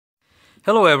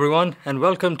Hello everyone and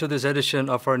welcome to this edition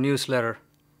of our newsletter.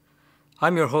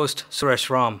 I'm your host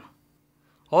Suresh Ram.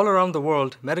 All around the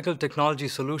world, medical technology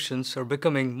solutions are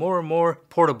becoming more and more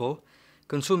portable,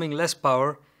 consuming less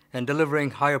power and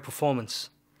delivering higher performance.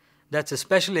 That's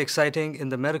especially exciting in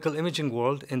the medical imaging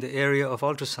world in the area of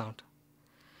ultrasound.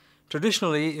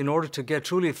 Traditionally, in order to get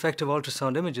truly effective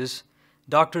ultrasound images,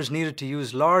 doctors needed to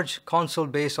use large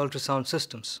console-based ultrasound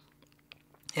systems.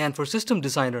 And for system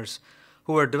designers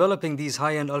who are developing these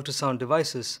high-end ultrasound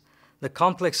devices, the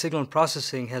complex signal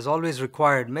processing has always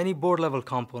required many board-level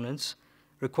components,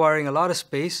 requiring a lot of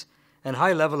space and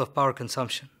high level of power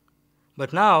consumption.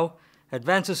 But now,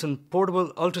 advances in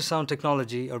portable ultrasound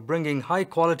technology are bringing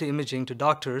high-quality imaging to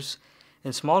doctors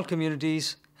in small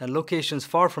communities and locations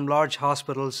far from large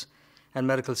hospitals and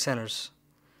medical centers.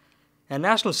 And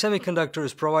National Semiconductor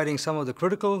is providing some of the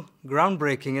critical,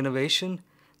 groundbreaking innovation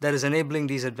that is enabling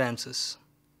these advances.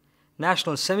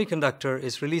 National Semiconductor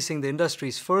is releasing the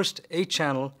industry's first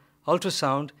 8-channel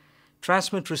ultrasound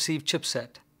transmit-receive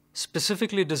chipset,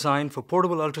 specifically designed for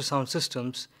portable ultrasound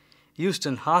systems used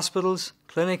in hospitals,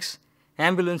 clinics,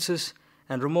 ambulances,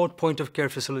 and remote point-of-care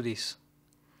facilities.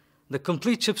 The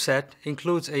complete chipset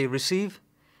includes a receive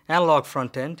analog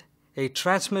front-end, a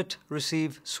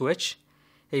transmit-receive switch,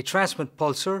 a transmit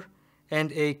pulsar,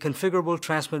 and a configurable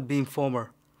transmit beamformer,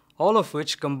 all of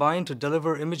which combine to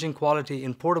deliver imaging quality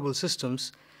in portable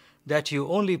systems that you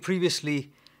only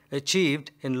previously achieved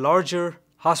in larger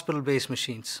hospital-based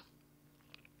machines.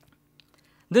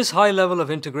 This high level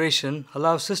of integration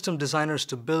allows system designers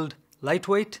to build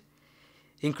lightweight,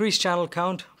 increased channel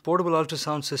count, portable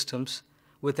ultrasound systems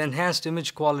with enhanced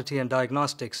image quality and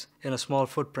diagnostics in a small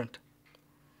footprint.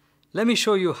 Let me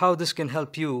show you how this can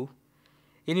help you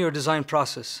in your design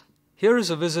process. Here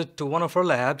is a visit to one of our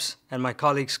labs and my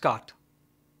colleague Scott.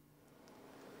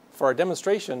 For our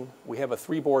demonstration, we have a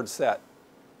 3-board set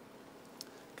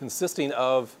consisting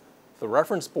of the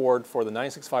reference board for the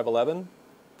 96511.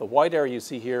 The white area you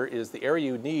see here is the area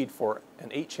you need for an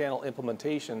 8-channel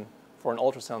implementation for an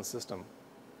ultrasound system.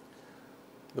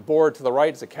 The board to the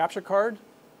right is a capture card,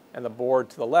 and the board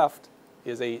to the left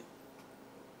is a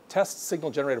test signal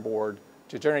generator board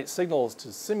to generate signals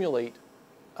to simulate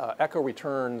echo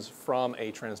returns from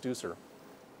a transducer.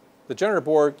 The generator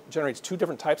board generates 2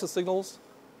 different types of signals.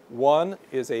 One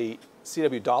is a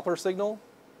cw-doppler signal.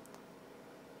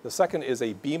 The second is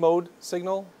a B-mode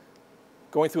signal.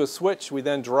 Going through a switch, we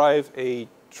then drive a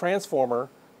transformer,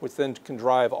 which then can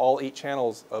drive all 8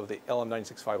 channels of the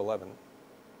LM96511.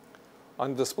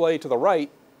 On the display to the right,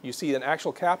 you see an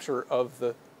actual capture of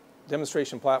the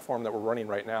demonstration platform that we're running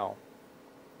right now.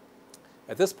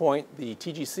 At this point, the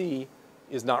TGC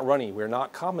is not running. We're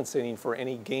not compensating for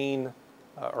any gain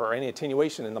or any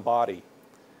attenuation in the body.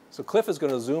 So Cliff is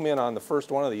going to zoom in on the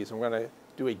first one of these, and we're going to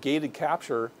do a gated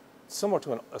capture similar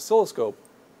to an oscilloscope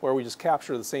where we just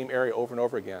capture the same area over and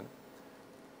over again.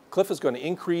 Cliff is going to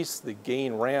increase the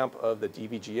gain ramp of the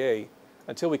DVGA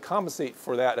until we compensate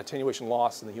for that attenuation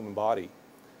loss in the human body.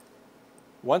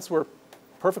 Once we're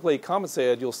perfectly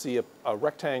compensated, you'll see a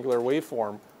rectangular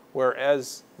waveform where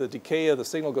as the decay of the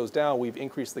signal goes down, we've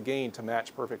increased the gain to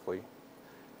match perfectly.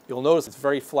 You'll notice it's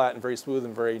very flat and very smooth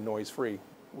and very noise-free.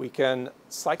 We can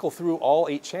cycle through all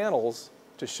 8 channels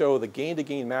to show the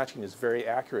gain-to-gain matching is very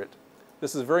accurate.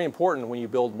 This is very important when you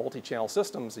build multi-channel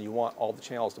systems and you want all the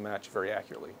channels to match very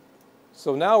accurately.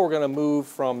 So now we're going to move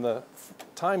from the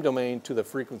time domain to the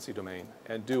frequency domain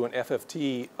and do an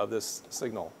FFT of this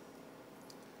signal.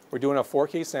 We're doing a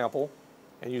 4K sample,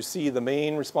 and you see the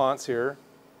main response here,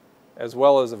 as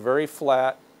well as a very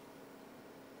flat,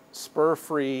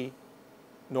 spur-free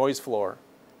noise floor.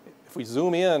 If we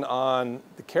zoom in on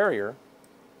the carrier,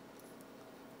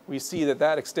 we see that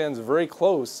that extends very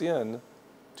close in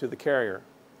to the carrier.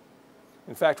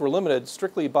 In fact, we're limited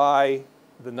strictly by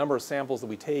the number of samples that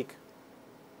we take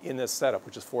in this setup,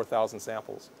 which is 4,000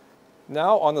 samples.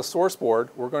 Now on the source board,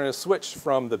 we're going to switch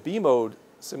from the B-mode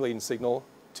simulating signal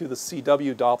to the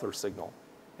cw-doppler signal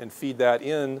and feed that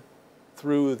in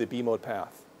through the B-mode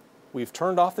path. We've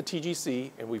turned off the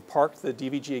TGC and we've parked the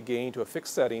DVGA gain to a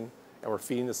fixed setting, and we're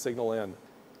feeding the signal in.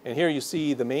 And here you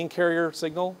see the main carrier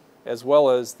signal as well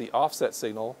as the offset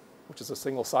signal, which is a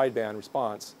single sideband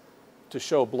response, to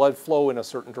show blood flow in a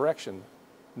certain direction.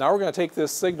 Now we're going to take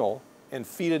this signal and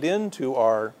feed it into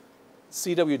our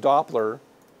cw-doppler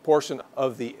portion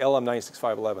of the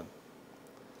LM96511.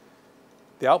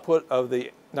 The output of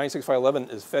the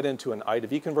 96511 is fed into an I to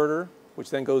V converter, which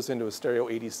then goes into a stereo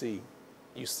ADC.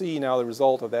 You see now the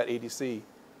result of that ADC.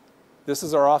 This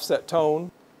is our offset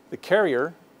tone. The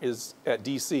carrier is at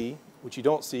DC, which you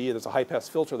don't see. There's a high-pass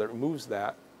filter that removes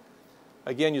that.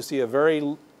 Again, you see a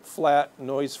very flat,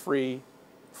 noise-free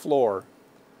floor.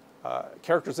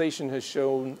 Characterization has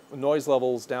shown noise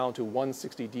levels down to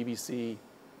 160 dBc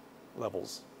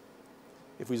levels.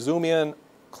 If we zoom in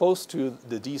close to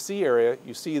the DC area,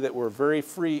 you see that we're very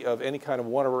free of any kind of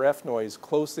 1 over F noise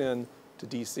close in to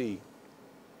DC.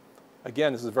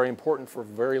 Again, this is very important for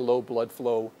very low blood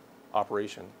flow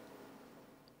operation.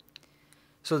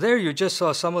 So there you just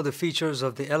saw some of the features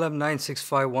of the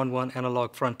LM965xx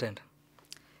analog front end.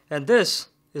 And this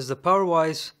is the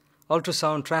PowerWise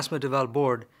Ultrasound transmitter valve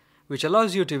board, which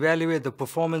allows you to evaluate the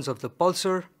performance of the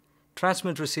pulsar,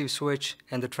 transmit-receive switch,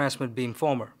 and the transmit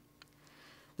beamformer.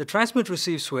 The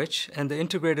transmit-receive switch and the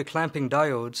integrated clamping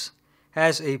diodes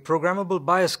has a programmable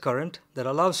bias current that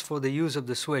allows for the use of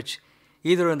the switch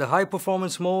either in the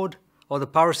high-performance mode or the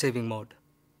power-saving mode.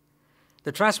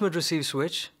 The transmit-receive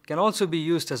switch can also be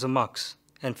used as a mux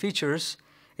and features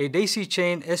a daisy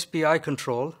chain SPI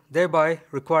control, thereby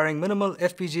requiring minimal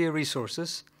FPGA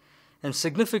resources and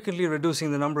significantly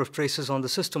reducing the number of traces on the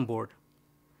system board.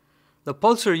 The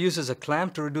pulsar uses a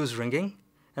clamp to reduce ringing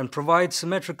and provides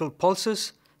symmetrical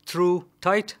pulses through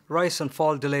tight rise and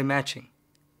fall delay matching.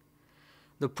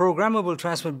 The programmable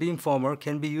transmit beamformer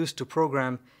can be used to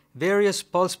program various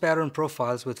pulse pattern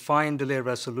profiles with fine delay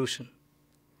resolution.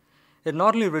 It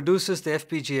not only reduces the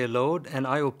FPGA load and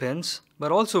I/O pins,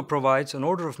 but also provides an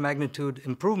order of magnitude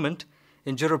improvement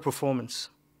in jitter performance.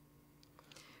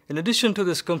 In addition to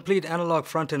this complete analog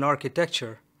front-end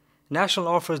architecture, National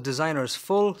offers designers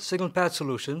full signal path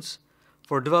solutions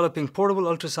for developing portable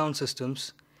ultrasound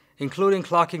systems, including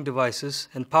clocking devices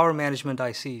and power management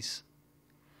ICs.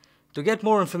 To get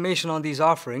more information on these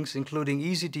offerings, including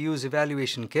easy-to-use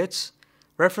evaluation kits,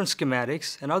 reference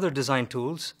schematics, and other design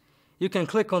tools, you can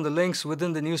click on the links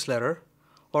within the newsletter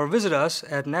or visit us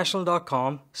at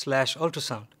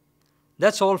national.com/ultrasound.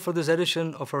 That's all for this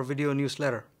edition of our video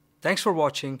newsletter. Thanks for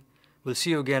watching. We'll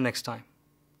see you again next time.